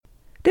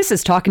This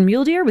is Talkin'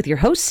 Mule Deer with your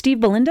hosts Steve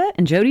Belinda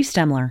and Jody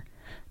Stemler.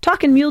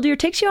 Talkin' Mule Deer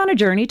takes you on a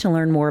journey to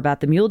learn more about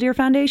the Mule Deer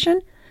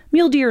Foundation,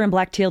 mule deer and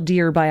black-tailed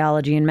deer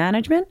biology and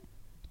management,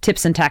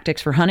 tips and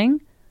tactics for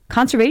hunting,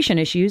 conservation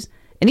issues,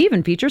 and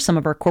even features some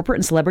of our corporate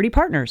and celebrity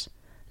partners.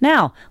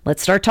 Now,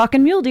 let's start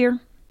talking mule deer.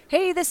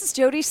 Hey, this is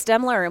Jody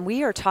Stemler, and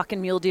we are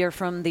talking mule deer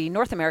from the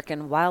North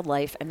American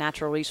Wildlife and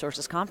Natural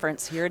Resources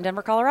Conference here in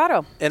Denver,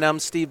 Colorado. And I'm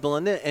Steve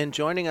Belinda, and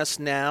joining us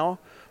now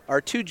are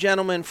two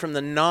gentlemen from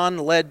the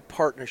Non-Lead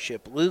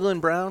Partnership,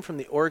 Leland Brown from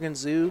the Oregon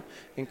Zoo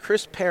and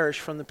Chris Parrish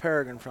from the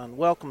Peregrine Fund.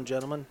 Welcome,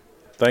 gentlemen.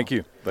 Thank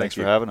you. Thanks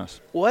for having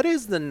us. What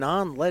is the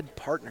Non-Lead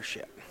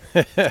Partnership?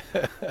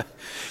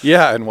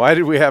 Yeah, and why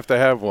did we have to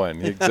have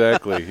one?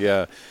 Exactly,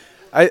 yeah.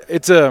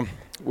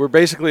 We're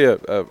basically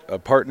a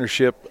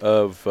partnership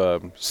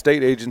of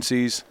state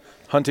agencies,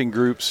 hunting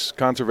groups,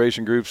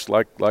 conservation groups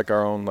like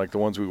our own, like the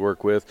ones we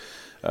work with.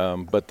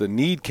 But the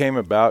need came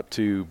about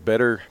to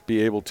better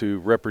be able to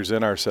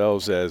represent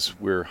ourselves as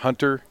we're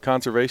hunter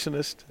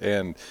conservationists,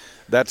 and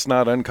that's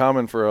not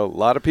uncommon for a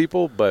lot of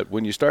people. But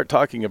when you start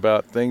talking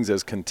about things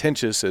as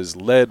contentious as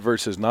lead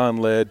versus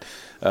non-lead,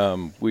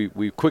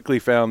 we quickly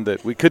found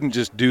that we couldn't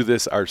just do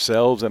this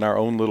ourselves in our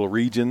own little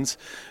regions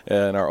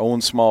and our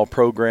own small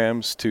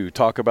programs to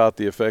talk about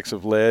the effects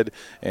of lead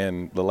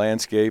and the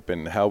landscape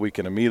and how we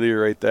can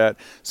ameliorate that.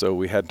 So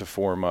we had to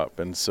form up.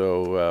 And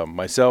so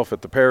myself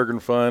at the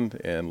Peregrine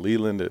Fund and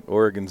Leland at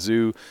Oregon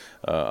Zoo,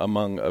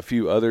 among a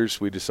few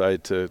others, we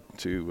decided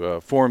to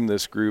form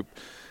this group,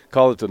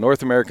 call it the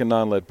North American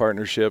Non-Lead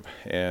Partnership,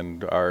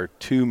 and our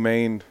two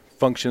main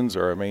functions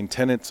or our main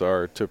tenets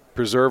are to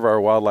preserve our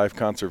wildlife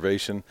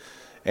conservation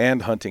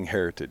and hunting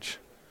heritage,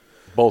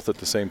 both at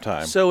the same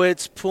time. So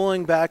it's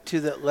pulling back to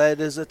that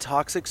lead is a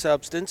toxic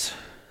substance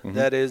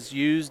that is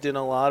used in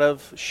a lot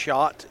of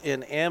shot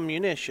and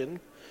ammunition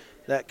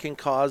that can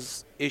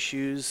cause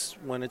issues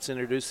when it's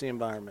introduced in the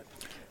environment.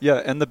 Yeah,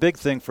 and the big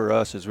thing for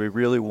us is we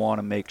really want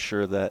to make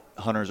sure that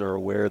hunters are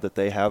aware that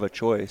they have a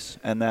choice,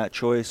 and that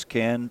choice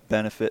can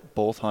benefit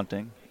both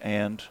hunting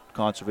and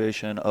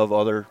conservation of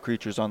other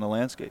creatures on the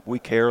landscape. We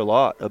care a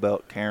lot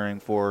about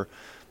caring for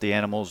the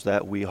animals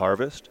that we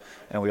harvest,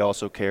 and we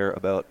also care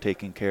about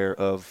taking care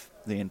of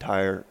the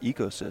entire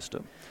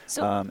ecosystem.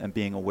 And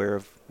being aware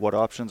of what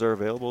options are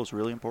available is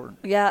really important.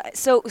 Yeah,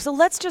 so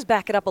let's just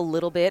back it up a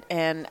little bit,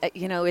 and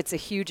it's a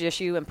huge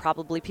issue, and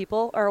probably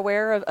people are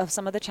aware of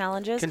some of the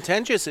challenges.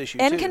 Contentious issue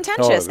and too.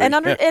 Contentious,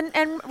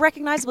 and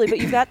recognizably. But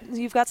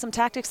you've got some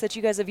tactics that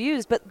you guys have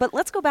used. But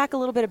let's go back a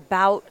little bit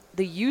about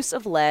the use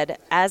of lead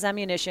as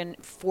ammunition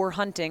for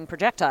hunting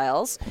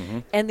projectiles,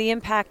 and the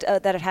impact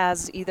that it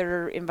has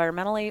either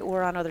environmentally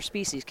or on other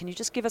species. Can you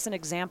just give us an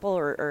example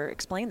or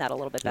explain that a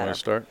little bit better? You want to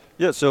start?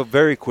 Yeah, so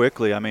very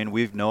quickly,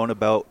 we've known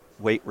about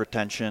weight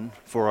retention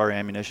for our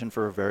ammunition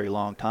for a very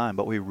long time,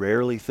 but we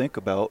rarely think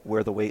about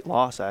where the weight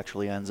loss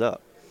actually ends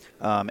up.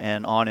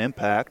 And on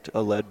impact,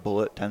 a lead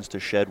bullet tends to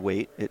shed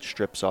weight. It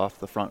strips off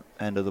the front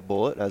end of the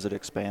bullet as it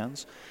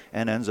expands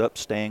and ends up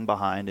staying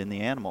behind in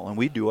the animal. And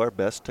we do our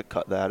best to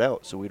cut that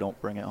out so we don't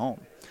bring it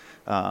home.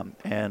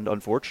 And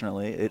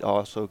unfortunately, it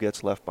also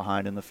gets left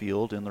behind in the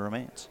field in the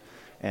remains.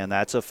 And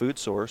that's a food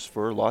source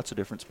for lots of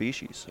different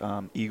species.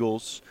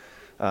 Eagles,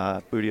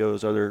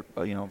 bootios, other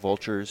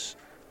vultures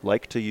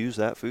like to use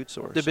that food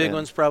source. The big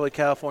one's probably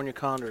California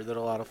condor that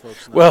a lot of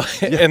folks know. Well,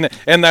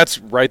 and that's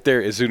right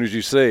there. As soon as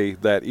you say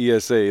that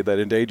ESA, that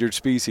endangered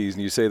species,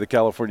 and you say the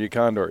California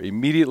condor,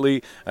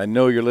 immediately I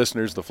know your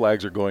listeners, the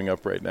flags are going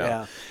up right now.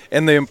 Yeah.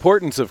 And the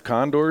importance of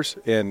condors,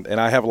 and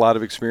I have a lot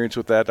of experience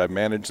with that. I've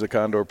managed the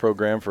condor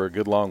program for a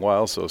good long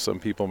while, so some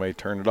people may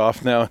turn it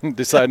off now and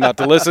decide not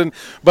to listen.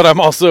 But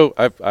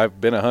I've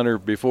been a hunter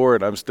before,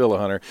 and I'm still a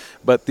hunter.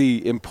 But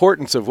the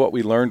importance of what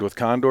we learned with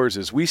condors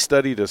is we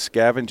studied a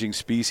scavenging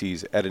species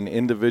at an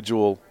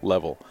individual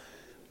level.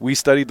 We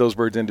studied those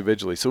birds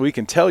individually, so we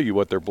can tell you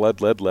what their blood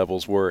lead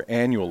levels were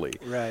annually.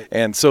 Right.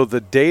 And so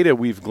the data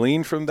we've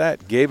gleaned from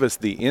that gave us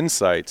the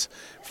insights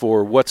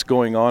for what's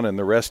going on in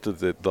the rest of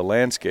the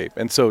landscape.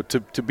 And so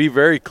to be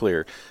very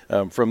clear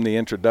from the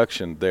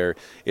introduction there,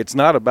 it's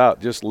not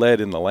about just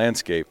lead in the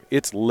landscape.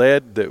 It's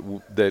lead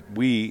that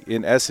we,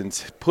 in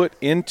essence, put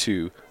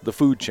into the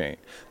food chain.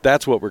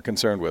 That's what we're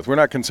concerned with. We're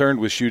not concerned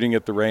with shooting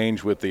at the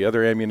range with the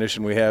other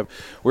ammunition we have.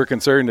 We're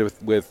concerned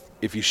with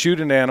if you shoot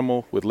an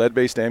animal with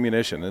lead-based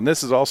ammunition, and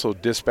this is also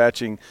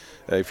dispatching,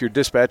 if you're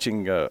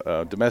dispatching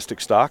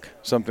domestic stock,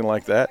 something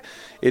like that,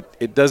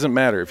 it doesn't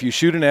matter. If you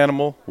shoot an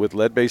animal with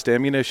lead-based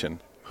ammunition,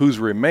 whose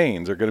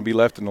remains are going to be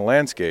left in the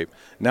landscape,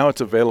 now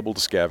it's available to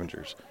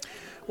scavengers.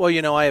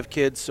 Well, I have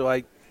kids,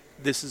 so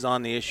this is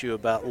on the issue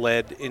about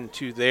lead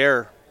into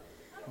their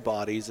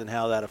bodies and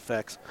how that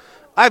affects.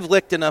 I've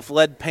licked enough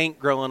lead paint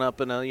growing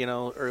up in a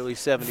early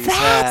 70s That's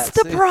hats.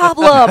 the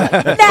problem.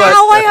 Now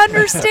I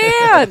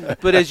understand.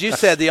 But as you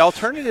said, the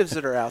alternatives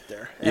that are out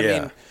there.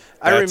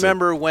 I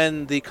remember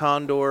when the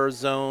Condor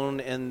Zone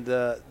and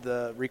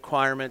the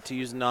requirement to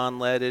use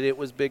non-lead, it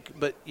was big.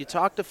 But you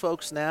talk to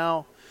folks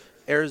now,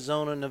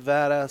 Arizona,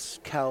 Nevada,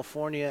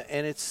 California,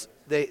 and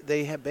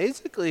they have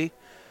basically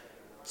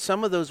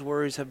some of those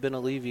worries have been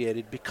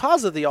alleviated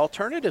because of the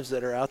alternatives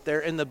that are out there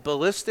and the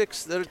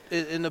ballistics that are,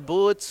 in the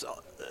bullets,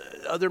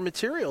 other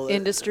material.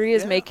 Industry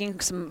is making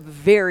some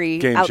very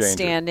Game changer.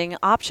 outstanding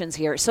options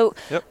here. So,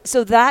 Yep.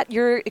 so that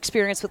your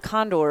experience with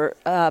Condor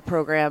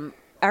program,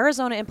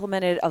 Arizona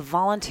implemented a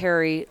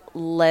voluntary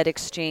lead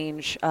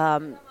exchange.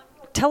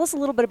 Tell us a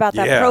little bit about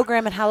that Yeah.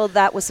 program and how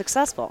that was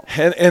successful.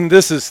 And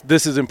this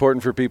is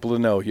important for people to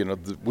know. You know,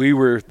 we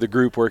were the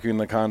group working in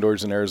the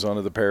condors in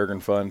Arizona, the Peregrine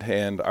Fund,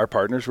 and our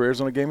partners were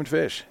Arizona Game and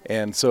Fish.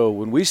 And so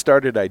when we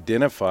started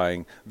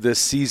identifying this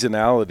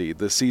seasonality,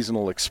 the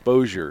seasonal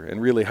exposure,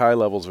 and really high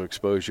levels of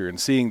exposure, and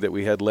seeing that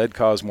we had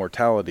lead-caused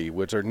mortality,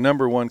 which are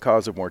number one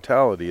cause of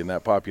mortality in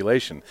that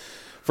population,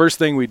 first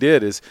thing we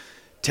did is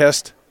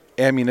test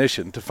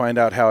ammunition to find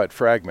out how it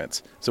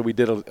fragments. So we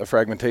did a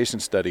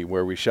fragmentation study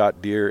where we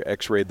shot deer,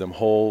 x-rayed them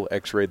whole,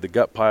 x-rayed the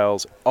gut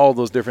piles, all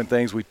those different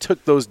things. We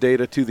took those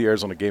data to the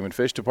Arizona Game and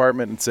Fish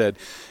Department and said,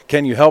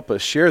 can you help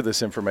us share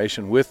this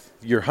information with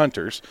your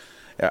hunters,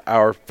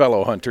 our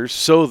fellow hunters,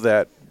 so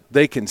that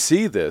they can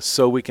see this,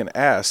 so we can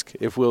ask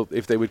if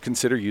they would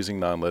consider using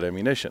non-lead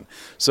ammunition.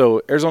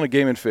 So Arizona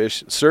Game and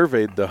Fish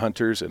surveyed the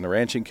hunters and the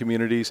ranching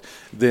communities,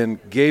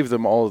 then gave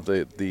them all of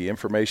the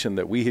information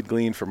that we had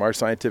gleaned from our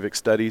scientific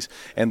studies,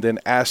 and then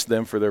asked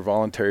them for their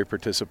voluntary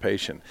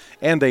participation.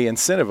 And they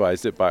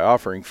incentivized it by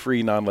offering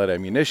free non-lead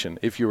ammunition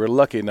if you were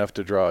lucky enough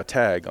to draw a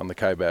tag on the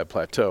Kaibab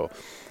Plateau.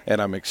 And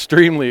I'm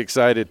extremely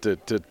excited to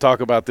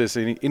talk about this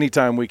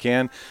anytime we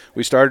can.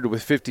 We started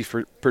with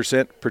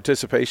 50%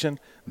 participation.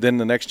 Then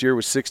the next year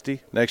was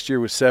 60. Next year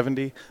was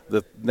 70.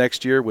 The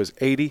next year was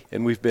 80.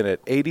 And we've been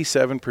at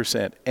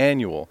 87%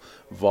 annual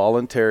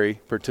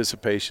voluntary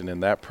participation in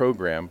that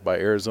program by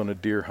Arizona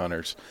deer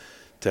hunters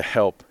to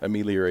help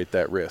ameliorate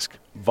that risk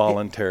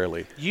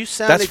voluntarily. You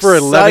sound That's for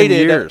 11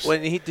 years.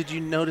 When did you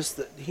notice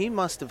that he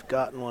must have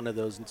gotten one of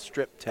those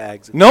strip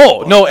tags?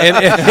 No,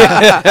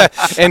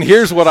 and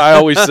here's what I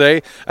always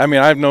say. I mean,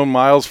 I've known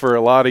Miles for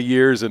a lot of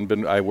years,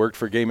 and I worked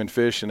for Game and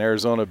Fish in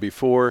Arizona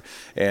before,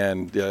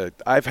 and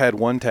I've had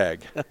one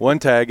tag,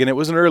 and it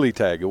was an early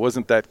tag. It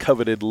wasn't that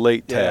coveted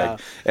late tag.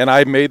 Yeah. And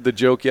I made the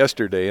joke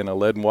yesterday in a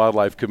Lead and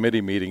Wildlife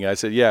Committee meeting. I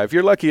said, yeah, if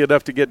you're lucky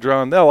enough to get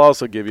drawn, they'll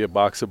also give you a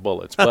box of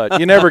bullets, but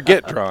you never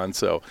get drawn,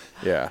 so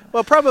yeah.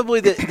 Well,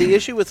 probably the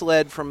issue with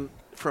lead from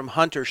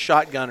hunter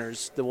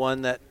shotgunners, the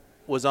one that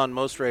was on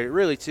most radar,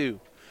 really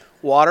two,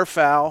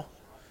 waterfowl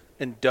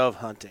and dove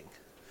hunting.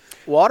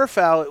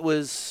 Waterfowl, it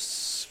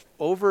was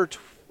over,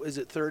 is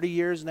it 30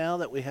 years now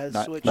that we had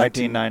switched?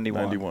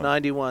 1991.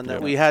 91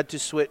 that we had to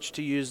switch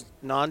to use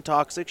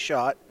non-toxic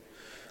shot,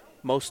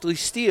 mostly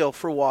steel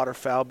for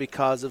waterfowl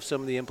because of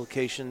some of the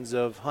implications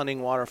of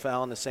hunting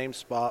waterfowl in the same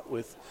spot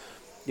with,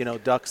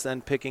 ducks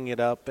then picking it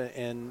up,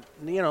 and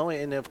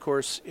of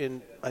course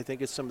I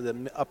think it's some of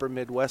the upper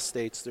Midwest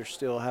states, they're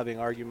still having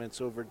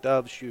arguments over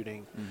dove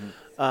shooting.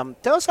 Mm-hmm.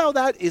 Tell us how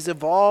that is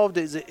evolved.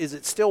 Is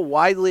it still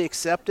widely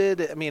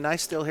accepted? I mean, I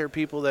still hear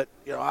people that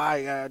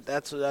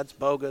that's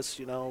bogus,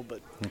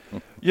 but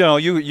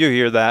You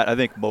hear that. I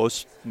think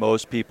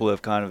most people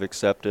have kind of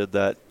accepted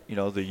that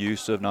the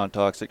use of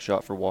non-toxic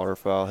shot for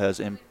waterfowl has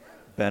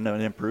been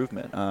an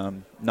improvement.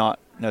 Not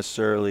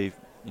necessarily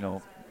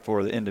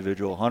for the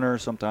individual hunter.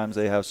 Sometimes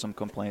they have some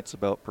complaints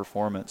about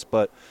performance,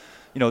 but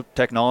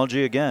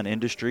technology, again,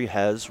 industry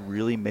has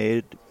really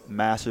made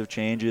massive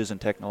changes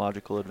and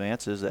technological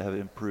advances that have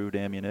improved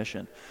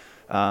ammunition.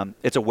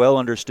 It's a well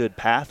understood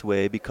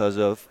pathway because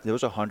there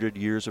was 100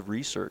 years of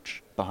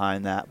research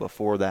behind that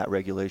before that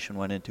regulation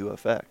went into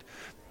effect.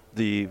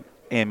 The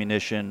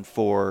ammunition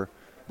for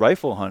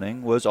rifle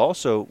hunting was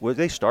also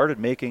they started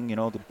making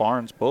the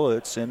Barnes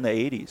bullets in the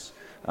 80s.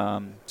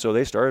 So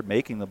they started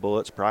making the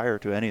bullets prior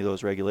to any of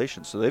those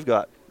regulations. So they've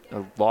got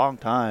a long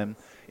time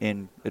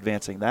in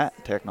advancing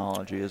that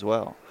technology as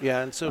well.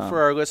 Yeah, and so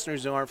for our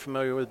listeners who aren't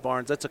familiar with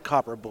Barnes, that's a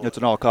copper bullet. It's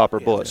an all-copper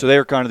bullet. So they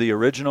were kind of the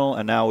original,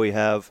 and now we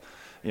have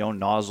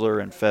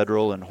Nosler and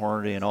Federal and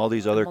Hornady and all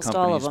these other Almost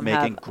all of companies them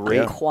making have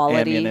great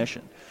quality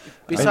ammunition.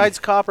 Besides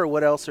copper,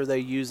 what else are they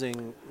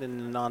using in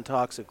the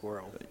non-toxic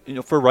world?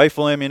 For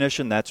rifle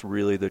ammunition, that's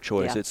really the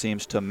choice. Yeah. It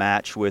seems to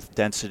match with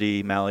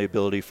density,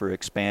 malleability for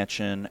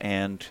expansion,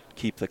 and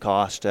keep the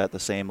cost at the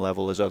same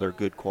level as other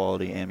good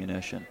quality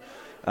ammunition.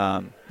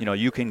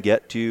 You can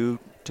get to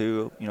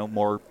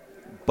more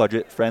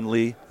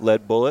budget-friendly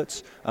lead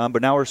bullets,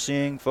 but now we're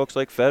seeing folks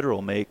like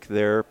Federal make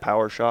their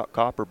Power Shot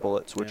copper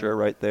bullets, which are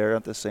right there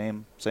at the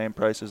same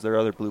price as their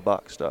other blue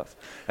box stuff,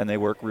 and they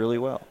work really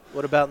well.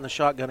 What about in the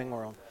shotgunning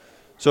world?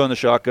 So in the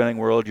shotgunning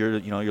world, you're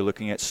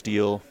looking at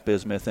steel,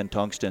 bismuth, and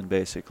tungsten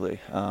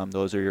basically.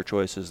 Those are your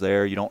choices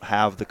there. You don't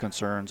have the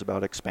concerns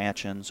about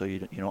expansion, so you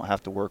don't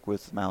have to work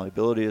with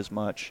malleability as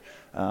much.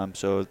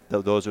 So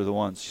those are the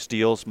ones.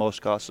 Steel's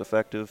most cost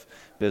effective.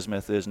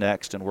 Bismuth is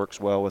next and works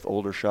well with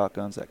older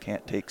shotguns that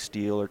can't take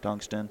steel or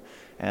tungsten.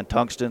 And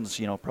tungsten's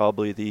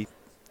probably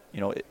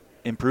it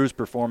improves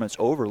performance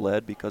over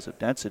lead because of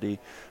density,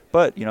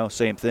 but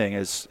same thing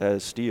as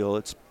steel.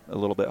 It's a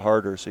little bit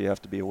harder, so you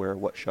have to be aware of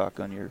what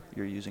shotgun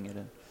you're using it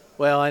in.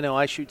 Well, I know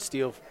I shoot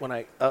steel when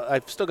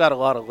I've still got a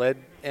lot of lead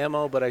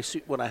ammo, but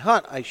when I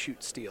hunt, I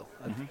shoot steel.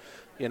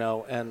 You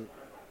know, and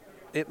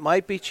it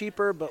might be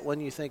cheaper, but when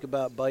you think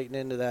about biting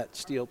into that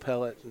steel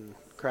pellet and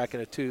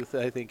cracking a tooth,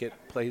 I think it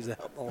plays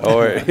out.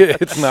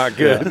 It's not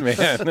good,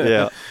 man.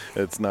 Yeah,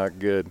 it's not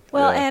good.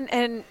 Well,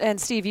 yeah. and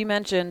Steve, you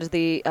mentioned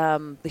the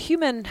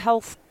human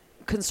health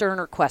concern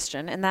or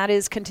question, and that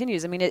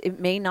continues. I mean, it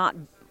may not.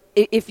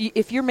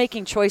 If you're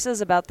making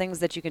choices about things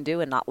that you can do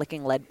and not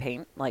licking lead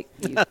paint like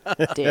you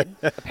did,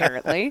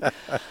 apparently.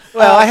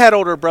 Well, I had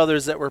older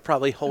brothers that were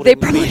probably holding. They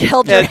probably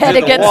held your head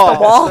against the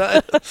wall.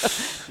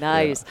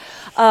 Nice.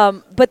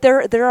 But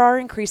there are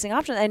increasing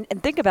options.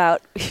 And think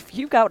about if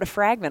you've got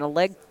a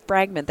leg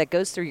fragment that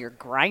goes through your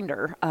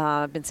grinder.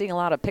 I've been seeing a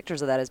lot of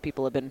pictures of that as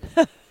people have been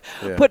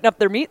putting up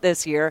their meat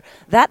this year.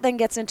 That then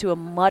gets into a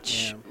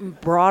much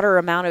broader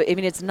amount of, I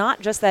mean, it's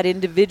not just that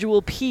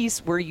individual piece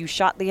where you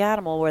shot the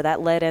animal where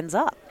that lead ends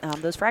up.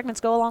 Those fragments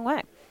go a long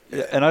way.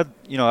 And I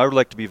would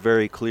like to be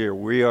very clear.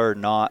 We are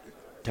not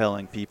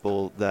telling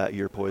people that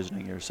you're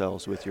poisoning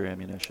yourselves with your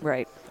ammunition.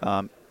 Right.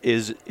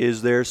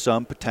 Is there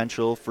some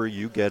potential for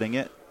you getting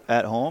it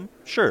at home?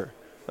 Sure.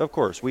 Of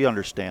course. We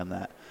understand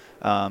that.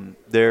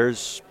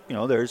 There's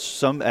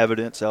some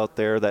evidence out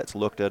there that's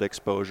looked at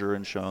exposure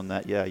and shown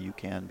that, yeah, you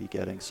can be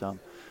getting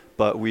some.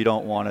 But we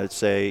don't want to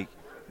say,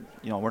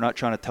 we're not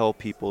trying to tell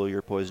people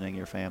you're poisoning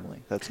your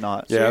family. That's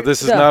not. Yeah,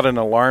 this is not an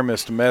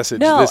alarmist message.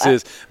 No,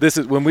 this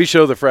is when we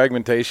show the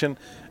fragmentation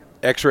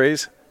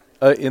X-rays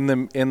in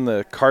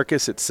the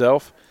carcass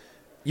itself,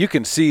 you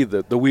can see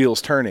the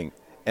wheels turning.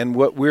 And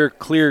what we're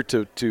clear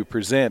to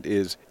present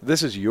is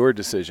this is your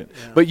decision.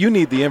 Yeah. But you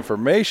need the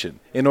information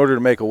in order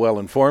to make a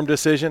well-informed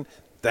decision.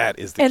 That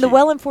is the key. And the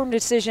well-informed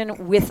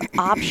decision with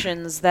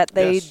options that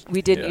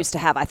we didn't used to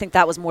have. I think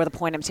that was more the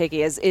point I'm taking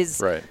is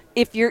right.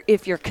 if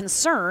you're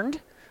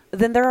concerned,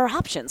 then there are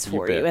options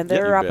for you, and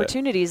there are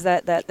opportunities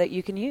that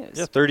you can use.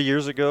 Yeah, 30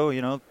 years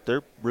ago,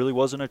 there really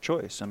wasn't a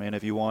choice. I mean,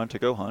 if you wanted to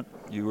go hunt,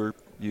 you were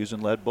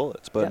using lead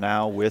bullets. But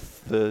now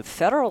with the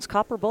Federal's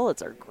copper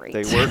bullets are great.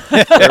 They work.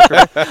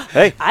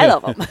 Hey, I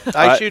love them.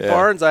 I shoot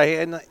Barnes.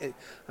 I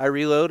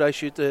reload. I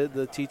shoot the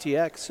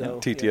TTX. So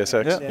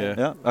TTSX.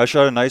 Yeah. I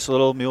shot a nice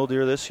little mule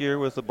deer this year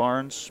with the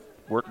Barnes.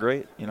 Worked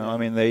great. I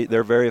mean,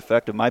 they're very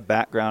effective. My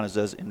background is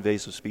as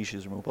invasive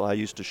species removal. I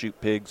used to shoot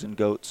pigs and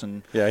goats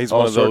and he's all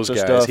one of those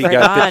sorts guys. Of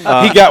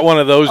He got one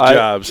of those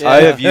jobs.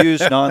 I have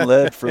used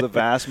non-lead for the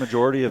vast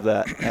majority of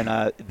that,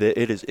 and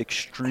it is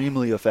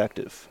extremely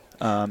effective.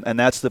 And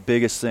that's the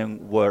biggest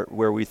thing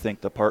where we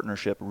think the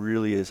partnership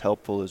really is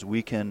helpful is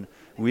we can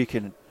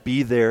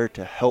be there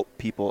to help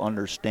people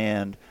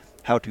understand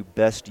how to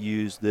best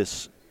use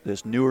this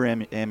newer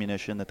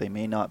ammunition that they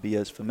may not be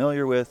as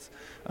familiar with.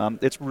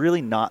 It's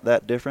really not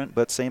that different,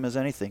 but same as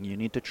anything. You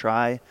need to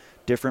try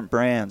different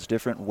brands,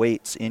 different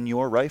weights in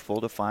your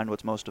rifle to find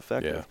what's most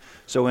effective. Yeah.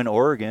 So in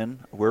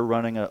Oregon, we're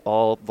running an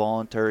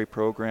all-voluntary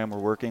program.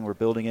 We're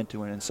building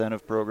into an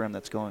incentive program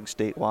that's going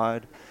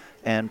statewide.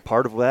 And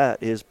part of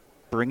that is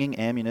bringing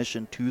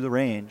ammunition to the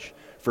range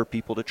for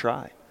people to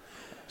try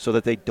so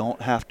that they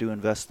don't have to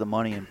invest the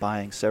money in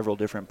buying several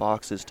different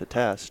boxes to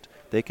test.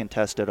 They can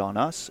test it on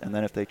us, and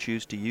then if they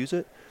choose to use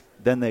it,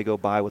 then they go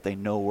buy what they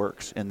know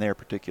works in their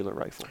particular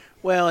rifle.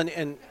 Well,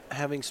 and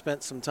having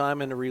spent some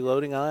time in the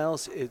reloading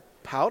aisles,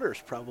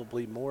 powder's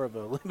probably more of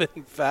a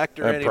limiting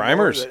factor. And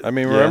primers.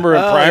 Remember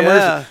in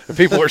primers?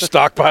 People were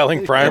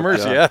stockpiling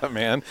primers? Yeah,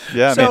 man.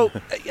 Yeah. So,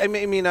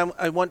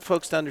 I want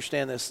folks to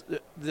understand this.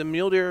 The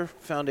Mule Deer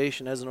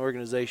Foundation as an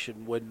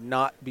organization would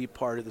not be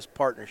part of this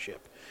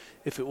partnership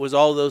if it was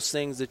all those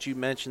things that you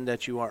mentioned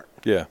that you aren't.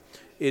 Yeah.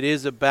 It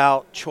is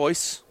about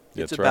choice.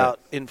 It's about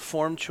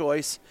informed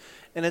choice.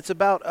 And it's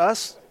about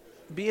us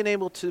being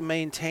able to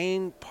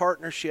maintain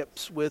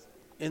partnerships with,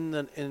 in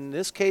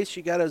this case,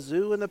 you got a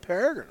zoo and the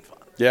Peregrine Fund.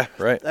 Yeah,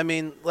 right. I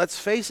mean, let's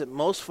face it,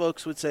 most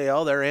folks would say,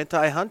 they're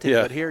anti-hunting.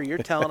 Yeah. But here, you're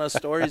telling us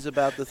stories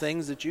about the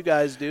things that you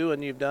guys do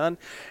and you've done.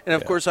 And,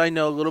 of course, I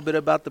know a little bit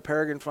about the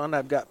Peregrine Fund.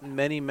 I've got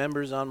many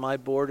members on my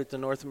board at the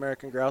North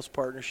American Grouse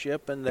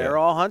Partnership, and they're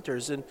all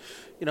hunters. And,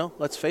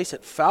 let's face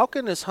it,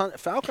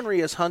 falconry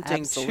is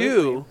hunting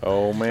too.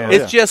 Oh, man.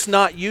 It's just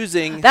not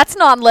using. That's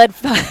non-lead.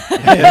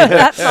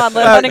 That's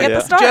non-lead hunting at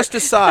the start. Just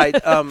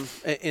aside,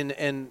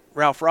 and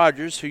Ralph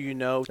Rogers, who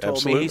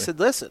told me, he said,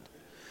 listen,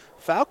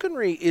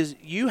 falconry is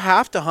you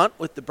have to hunt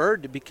with the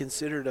bird to be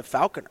considered a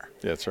falconer.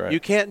 That's right. You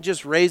can't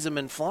just raise them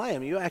and fly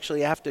them. You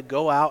actually have to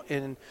go out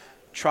and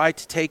try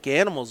to take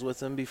animals with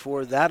them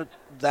before that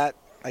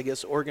I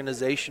guess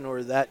organization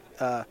or that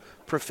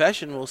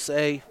profession will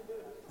say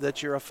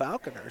that you're a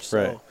falconer.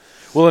 So. Right.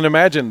 Well, and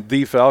imagine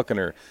the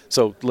falconer.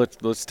 So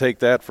let's take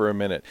that for a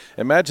minute.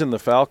 Imagine the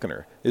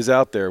falconer is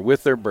out there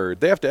with their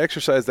bird. They have to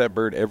exercise that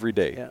bird every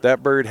day. Yeah.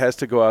 That bird has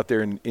to go out there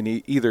and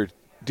either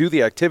do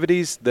the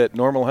activities that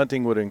normal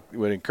hunting would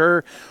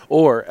incur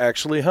or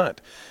actually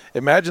hunt.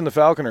 Imagine the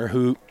falconer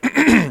who,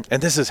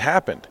 and this has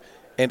happened,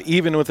 And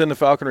even within the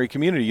falconry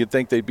community, you'd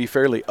think they'd be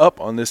fairly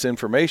up on this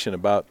information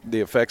about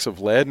the effects of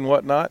lead and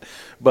whatnot.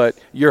 But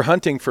you're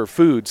hunting for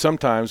food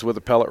sometimes with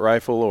a pellet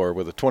rifle or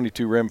with a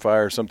 22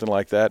 rimfire or something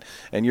like that,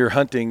 and you're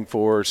hunting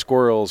for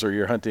squirrels or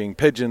you're hunting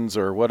pigeons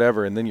or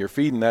whatever, and then you're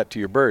feeding that to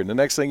your bird. And the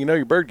next thing you know,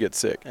 your bird gets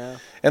sick. Yeah.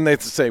 And they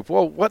say,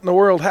 well, what in the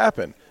world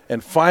happened?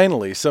 And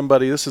finally,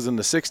 somebody, this is in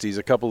the 60s,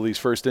 a couple of these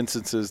first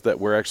instances that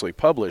were actually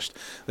published,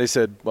 they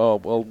said, well,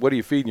 what are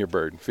you feeding your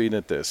bird? Feeding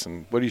it this.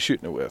 And what are you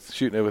shooting it with?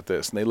 Shooting it with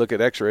this. And they look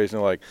at x-rays and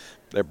they're like,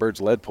 that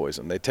bird's lead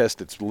poison. They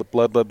test its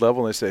blood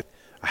level and they say,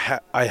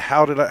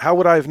 how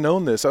would I have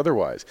known this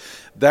otherwise?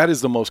 That is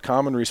the most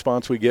common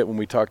response we get when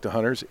we talk to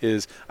hunters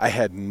is, I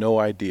had no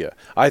idea.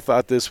 I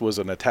thought this was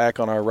an attack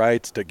on our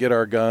rights to get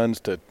our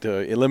guns, to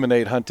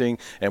eliminate hunting.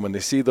 And when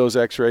they see those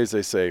x-rays,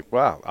 they say,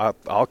 wow,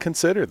 I'll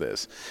consider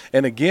this.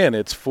 And again,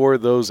 it's for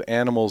those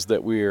animals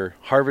that we're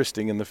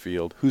harvesting in the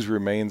field whose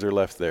remains are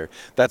left there.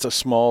 That's a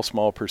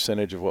small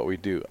percentage of what we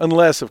do.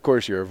 Unless, of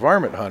course, you're a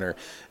varmint hunter,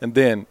 and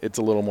then it's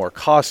a little more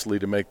costly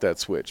to make that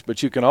switch.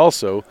 But you can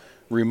also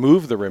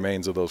remove the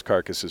remains of those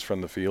carcasses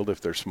from the field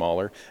if they're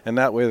smaller, and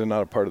that way they're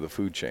not a part of the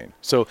food chain.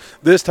 So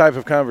this type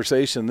of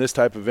conversation, this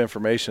type of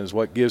information is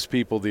what gives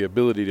people the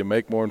ability to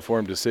make more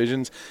informed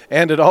decisions,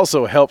 and it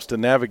also helps to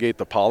navigate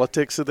the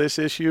politics of this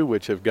issue,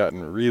 which have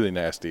gotten really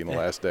nasty in the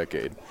last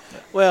decade.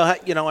 Well,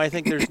 I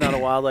think there's not a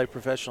wildlife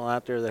professional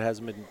out there that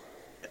hasn't been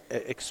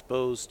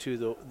exposed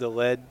to the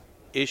lead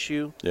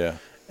issue. Yeah.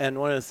 And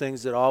one of the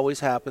things that always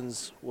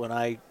happens when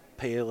I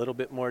pay a little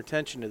bit more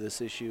attention to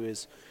this issue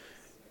is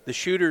the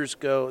shooters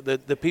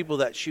the people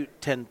that shoot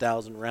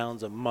 10,000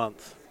 rounds a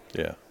month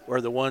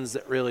are the ones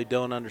that really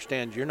don't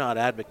understand. You're not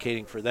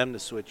advocating for them to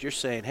switch. You're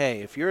saying,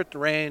 hey, if you're at the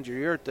range or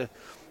you're at the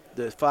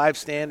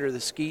 5-stand or the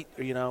skeet,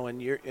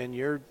 and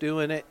you're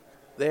doing it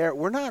there,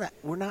 we're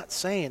not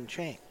saying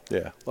change.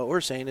 Yeah. What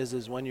we're saying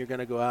is when you're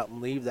going to go out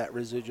and leave that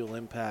residual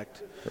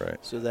impact, right?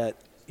 So that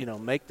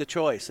make the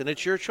choice, and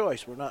it's your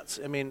choice. We're not.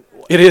 I mean,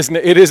 it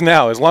is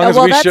now. As long as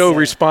we show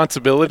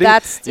responsibility.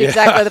 That's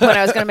exactly the point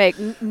I was going to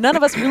make. None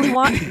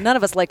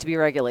of us like to be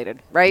regulated,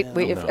 right?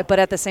 No. But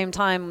at the same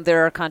time,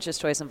 there are conscious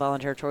choice and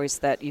voluntary choice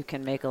that you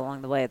can make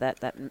along the way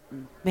that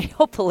may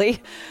hopefully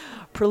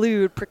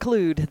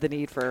preclude the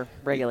need for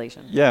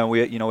regulation. Yeah, we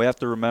have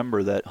to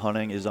remember that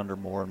hunting is under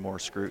more and more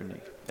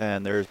scrutiny,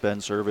 and there's been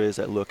surveys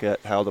that look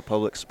at how the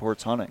public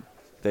supports hunting.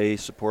 They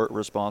support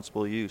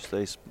responsible use.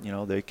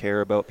 They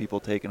care about people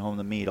taking home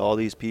the meat, all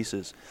these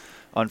pieces.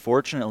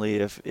 Unfortunately,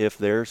 if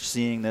they're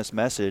seeing this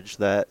message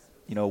that,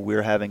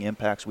 we're having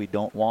impacts we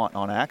don't want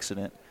on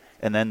accident,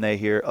 and then they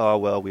hear, oh,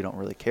 well, we don't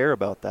really care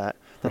about that,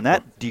 then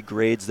that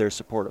degrades their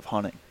support of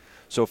hunting.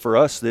 So for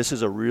us, this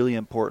is a really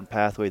important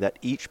pathway that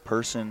each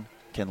person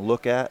can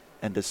look at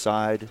and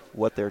decide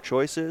what their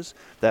choice is.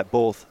 That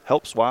both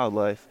helps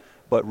wildlife,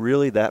 but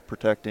really that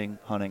protecting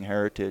hunting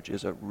heritage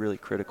is a really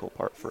critical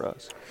part for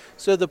us.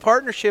 So the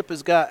partnership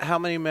has got how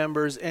many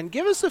members? And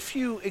give us a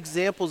few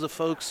examples of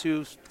folks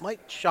who might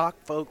shock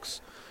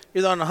folks,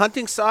 either on the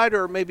hunting side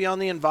or maybe on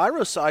the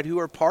enviro side, who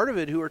are part of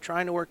it, who are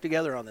trying to work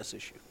together on this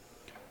issue.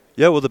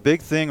 Yeah, well, the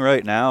big thing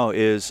right now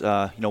is,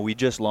 we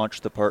just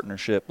launched the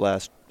partnership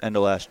end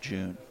of last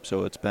June,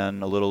 so it's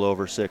been a little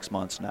over 6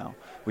 months now.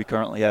 We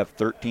currently have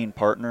 13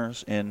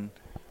 partners in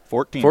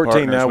 14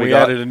 partners. Now. We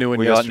added a new one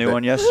yesterday. We got a new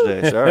one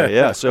yesterday. Sorry,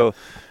 yeah. So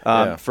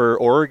for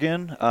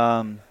Oregon,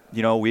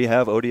 we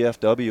have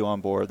ODFW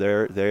on board.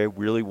 They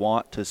really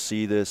want to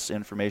see this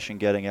information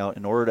getting out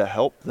in order to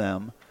help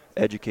them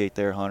educate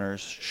their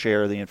hunters,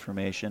 share the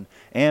information,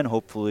 and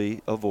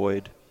hopefully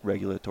avoid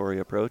regulatory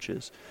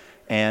approaches.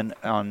 And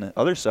on the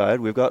other side,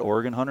 we've got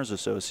Oregon Hunters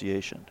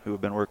Association, who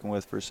we've been working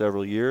with for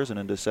several years, and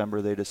in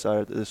December they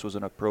decided that this was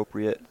an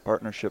appropriate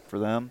partnership for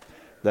them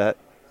that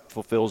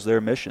fulfills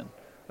their mission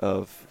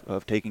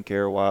of taking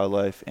care of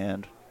wildlife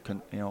and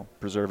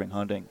preserving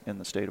hunting in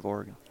the state of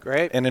Oregon.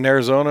 Great. And in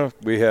Arizona,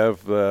 we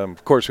have,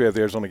 of course, we have the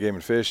Arizona Game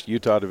and Fish,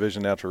 Utah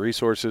Division Natural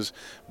Resources,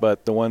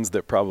 but the ones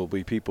that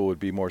probably people would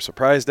be more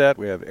surprised at,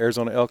 we have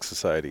Arizona Elk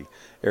Society,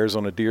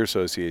 Arizona Deer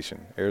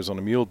Association,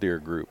 Arizona Mule Deer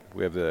Group.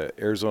 We have the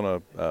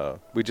Arizona,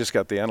 we just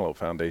got the Antelope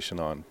Foundation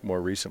on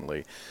more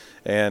recently.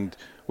 And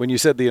when you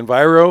said the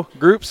Enviro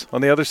groups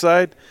on the other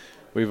side,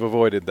 we've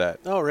avoided that.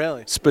 Oh,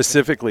 really?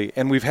 Specifically.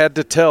 And we've had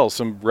to tell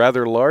some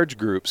rather large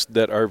groups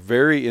that are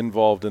very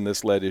involved in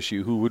this lead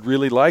issue who would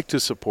really like to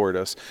support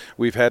us.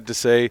 We've had to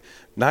say,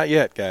 not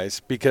yet, guys,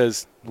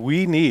 because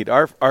we need,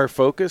 our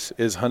focus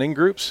is hunting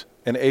groups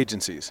and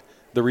agencies.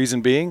 The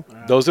reason being,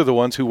 those are the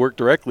ones who work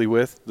directly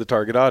with the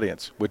target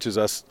audience, which is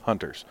us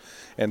hunters.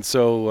 And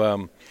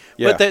so,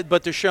 yeah.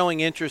 But they're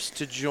showing interest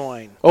to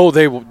join. Oh,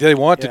 they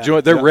want to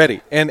join. They're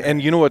ready.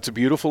 And you know what's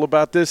beautiful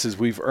about this is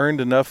we've earned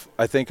enough,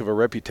 I think, of a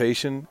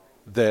reputation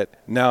that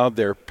now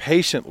they're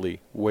patiently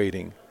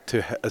waiting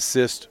to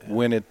assist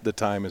when the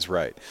time is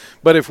right.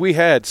 But if we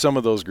had some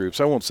of those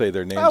groups, I won't say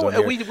their names on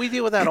here. We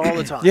deal with that all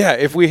the time. Yeah,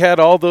 if we had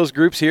all those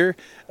groups here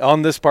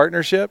on this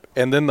partnership,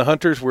 and then the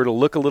hunters were to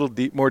look a little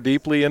more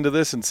deeply into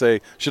this and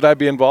say, should I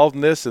be involved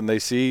in this? And they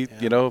see,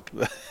 it's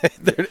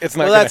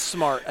not. Well, that's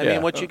smart. I Yeah.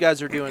 mean, what you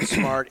guys are doing is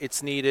smart.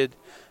 It's needed.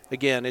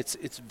 Again,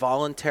 it's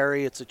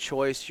voluntary. It's a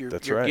choice. You're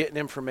right. getting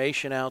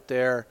information out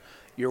there.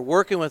 You're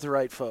working with the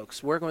right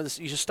folks.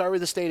 You should start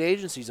with the state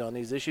agencies on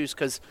these issues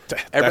because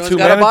everyone's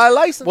got to buy a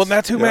license. Well,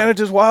 that's who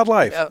manages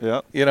wildlife.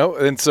 Yeah.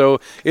 And so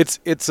it's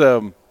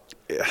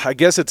I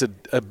guess it's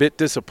a bit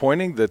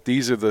disappointing that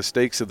these are the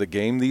stakes of the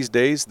game these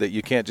days, that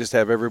you can't just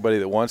have everybody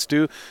that wants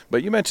to.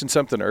 But you mentioned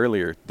something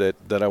earlier that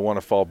I want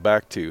to fall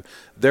back to.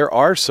 There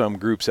are some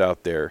groups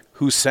out there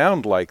who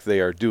sound like they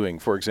are doing,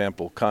 for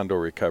example,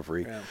 condor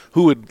recovery,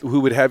 who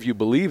would have you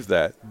believe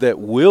that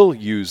will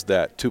use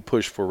that to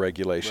push for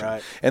regulation.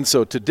 Right. And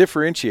so to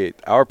differentiate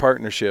our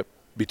partnership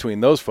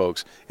between those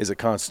folks is a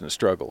constant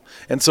struggle.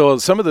 And so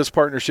some of this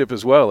partnership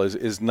as well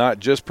is not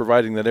just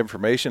providing that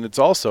information, it's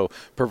also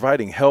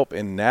providing help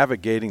in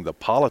navigating the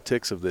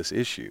politics of this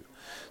issue.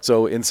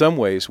 So in some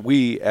ways,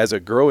 we as a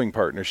growing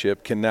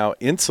partnership can now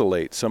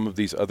insulate some of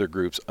these other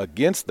groups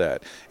against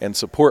that and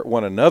support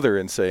one another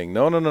in saying,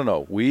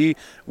 no. We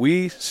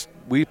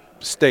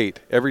state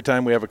every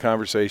time we have a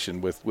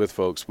conversation with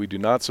folks, we do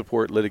not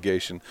support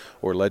litigation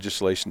or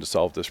legislation to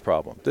solve this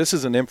problem. This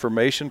is an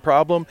information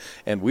problem,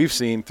 and we've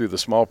seen through the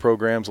small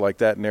programs like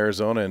that in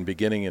Arizona and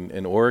beginning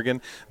in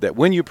Oregon that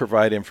when you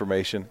provide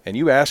information and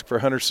you ask for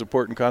hunter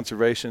support and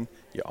conservation,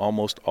 you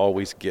almost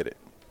always get it.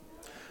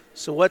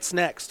 So what's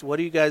next? What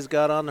do you guys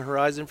got on the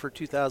horizon for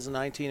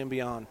 2019 and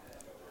beyond?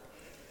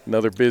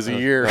 Another busy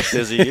year. A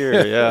busy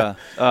year,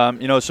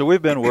 yeah. So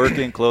we've been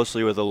working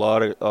closely with a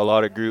lot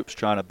of groups,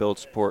 trying to build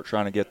support,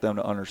 trying to get them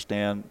to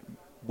understand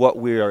what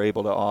we are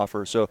able to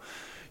offer. So,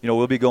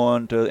 we'll be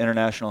going to the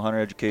International Hunter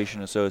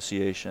Education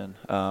Association.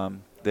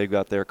 They've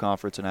got their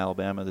conference in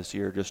Alabama this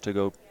year, just to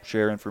go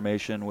share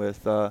information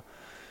with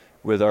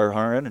our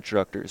hunter ed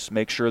instructors,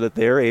 make sure that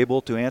they're able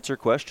to answer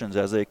questions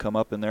as they come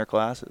up in their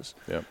classes.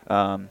 Yeah.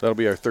 That'll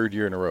be our third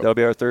year in a row. That'll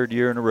be our third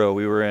year in a row.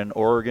 We were in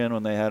Oregon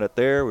when they had it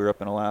there. We were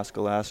up in Alaska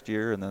last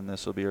year, and then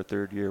this will be our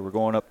third year. We're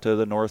going up to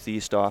the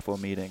Northeast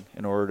OFO meeting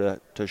in order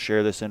to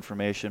share this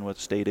information with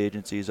state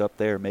agencies up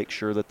there, make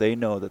sure that they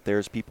know that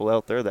there's people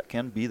out there that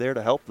can be there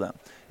to help them.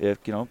 If,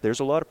 there's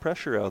a lot of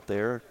pressure out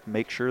there,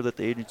 make sure that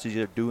the agencies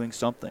are doing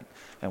something.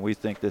 And we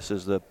think this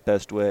is the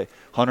best way.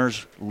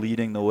 Hunters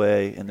leading the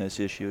way in this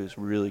issue is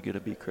really going to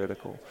be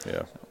critical.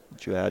 Yeah.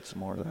 Would you add some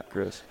more to that,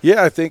 Chris?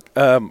 Yeah, I think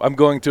I'm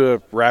going to a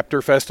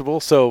raptor festival,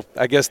 so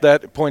I guess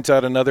that points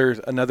out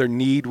another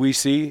need we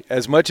see.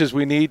 As much as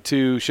we need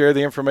to share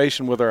the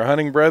information with our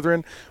hunting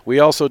brethren, we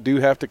also do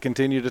have to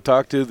continue to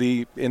talk to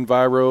the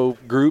enviro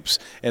groups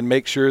and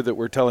make sure that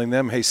we're telling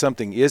them, hey,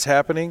 something is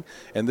happening,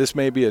 and this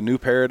may be a new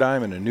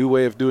paradigm and a new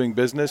way of doing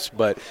business,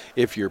 but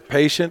if you're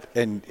patient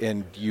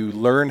and you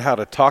learn how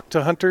to talk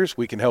to hunters,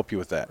 we can help you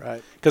with that.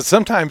 Right. Because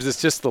sometimes it's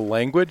just the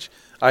language.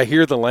 I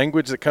hear the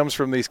language that comes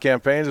from these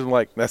campaigns, and I'm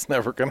like, that's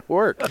never going to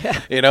work,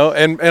 And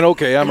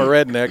okay, I'm a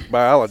redneck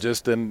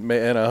biologist and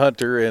a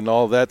hunter and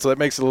all that, so that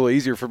makes it a little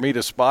easier for me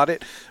to spot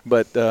it.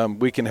 But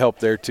we can help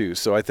there too.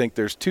 So I think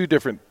there's two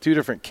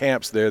different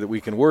camps there that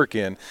we can work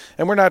in,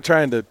 and we're not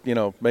trying to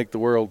make the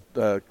world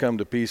come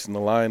to peace and the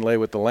lion lay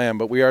with the lamb,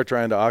 but we are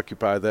trying to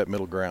occupy that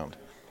middle ground.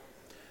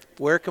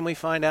 Where can we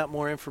find out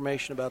more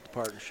information about the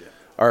partnership?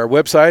 Our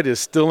website is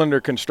still under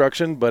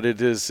construction, but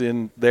it is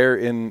in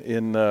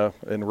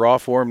raw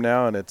form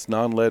now, and it's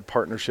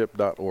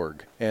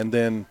nonleadpartnership.org. And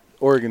then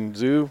Oregon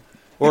Zoo.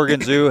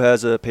 Oregon Zoo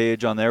has a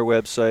page on their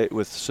website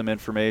with some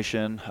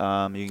information.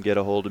 You can get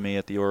a hold of me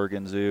at the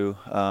Oregon Zoo.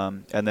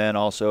 And then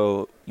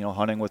also,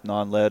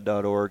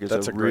 huntingwithnonlead.org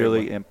is a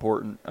really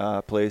important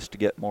place to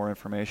get more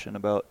information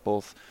about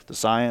both the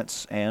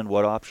science and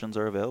what options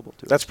are available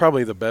to us. That's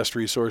probably the best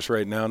resource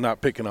right now, not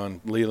picking on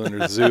Leland or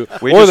the Zoo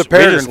or the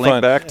Peregrine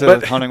Fund. Back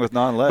to Hunting with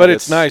Non-Lead. But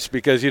it's nice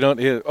because I'm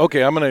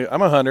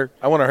a hunter.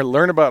 I want to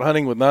learn about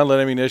hunting with non-lead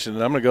ammunition,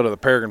 and I'm going to go to the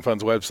Peregrine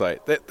Fund's website.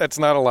 That's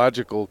not a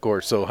logical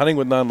course. So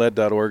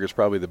huntingwithnonlead.org is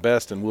probably the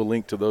best, and we'll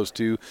link to those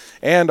two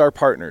and our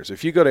partners.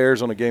 If you go to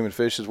Arizona Game and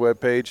Fish's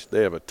webpage,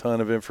 they have a ton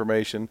of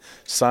information,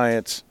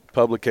 science,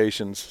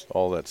 publications,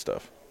 all that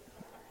stuff.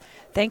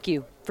 Thank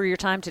you for your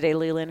time today,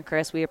 Leland,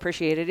 Chris. We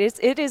appreciate it.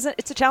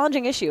 It's a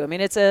challenging issue. I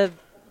mean, it's a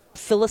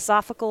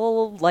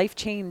philosophical life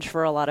change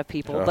for a lot of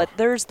people, but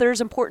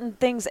there's important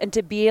things, and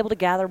to be able to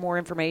gather more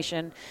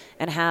information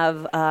and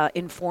have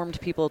informed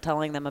people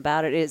telling them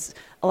about it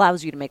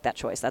allows you to make that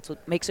choice. That's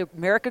what makes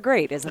America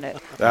great, isn't it?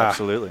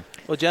 Absolutely.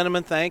 Well,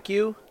 gentlemen, thank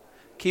you.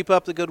 Keep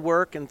up the good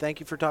work, and thank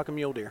you for talking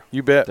mule deer.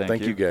 You bet.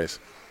 Thank you guys.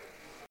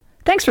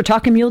 Thanks for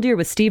talking mule deer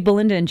with Steve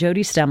Belinda and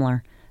Jody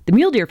Stemler. The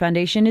Mule Deer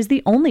Foundation is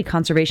the only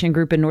conservation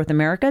group in North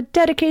America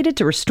dedicated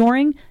to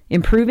restoring,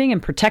 improving,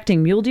 and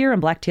protecting mule deer and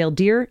black-tailed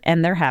deer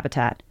and their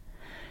habitat.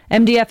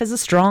 MDF is a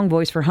strong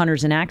voice for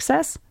hunters in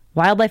access,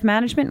 wildlife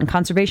management, and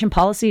conservation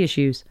policy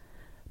issues.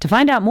 To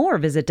find out more,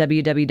 visit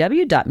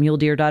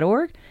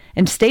www.muledeer.org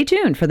and stay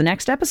tuned for the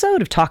next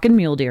episode of Talkin'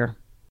 Mule Deer.